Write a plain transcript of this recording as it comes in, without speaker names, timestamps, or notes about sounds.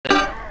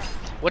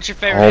What's your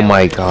favorite? Oh Halo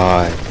my vehicle?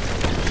 god.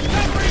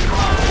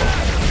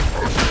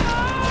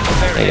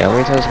 Like, how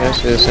many times can I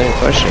ask you the same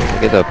question?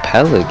 Get a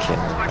Pelican,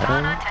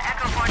 man.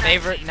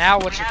 Favorite? Now,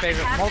 what's your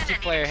favorite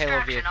multiplayer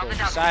Halo vehicle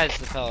besides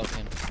the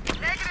Pelican?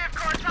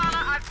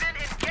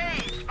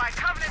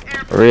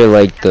 I really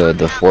like the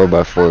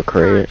 4x4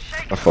 crate.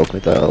 I fuck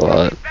with that a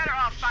lot.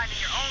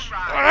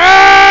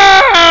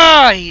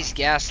 Ah, he's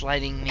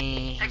gaslighting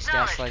me. He's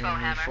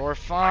gaslighting me for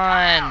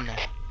fun.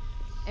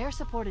 Air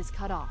support is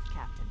cut off,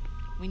 Captain.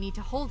 We need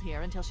to hold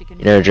here until she can.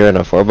 You never driven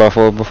a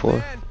 4x4 before?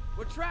 Man,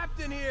 we're trapped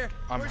in here.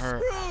 I'm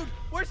hurt. Screwed.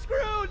 We're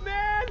screwed,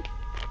 man.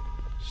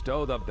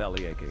 Stow the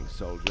belly aching,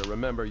 soldier.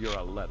 Remember, you're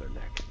a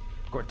leatherneck.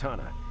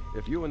 Cortana,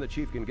 if you and the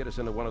chief can get us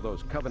into one of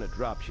those Covenant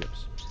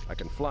dropships, I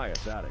can fly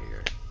us out of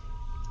here.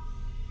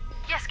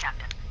 Yes,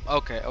 Captain.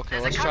 Okay,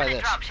 let's try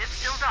this. Dropship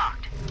still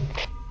docked.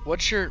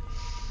 What's your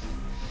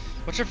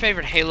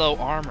favorite Halo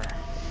Armour?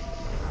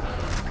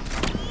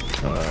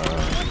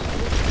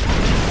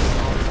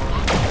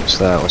 What's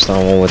that? What's that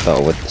one with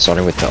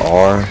starting with the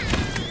R?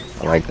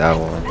 I like that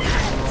one.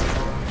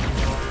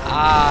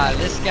 Ah,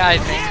 this guy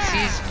thinks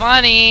he's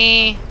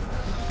funny.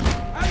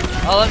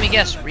 Oh, let me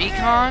guess,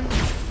 Recon?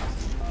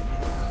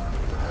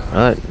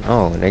 What?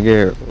 No,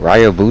 nigga,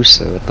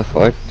 Ryabusa. What the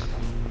fuck?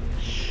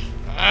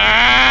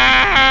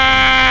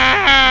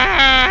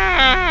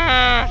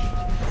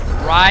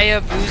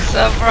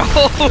 Ryabusa, bro.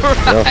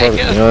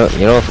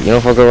 You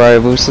don't fuck with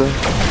Ryabusa?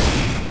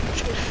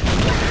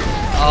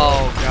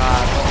 Oh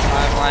god, what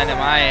timeline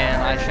am I in?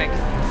 I think,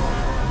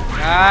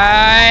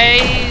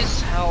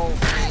 guys, help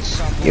me,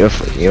 someone.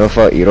 You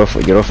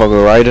don't fuck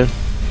with Ryder?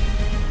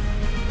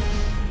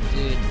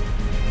 Dude,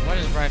 when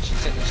is Branching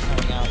Fitness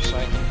coming out so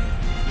we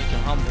can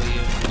humble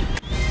you?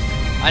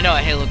 I know a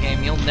Halo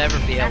game you'll never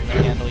be able to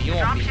handle. You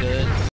won't be good.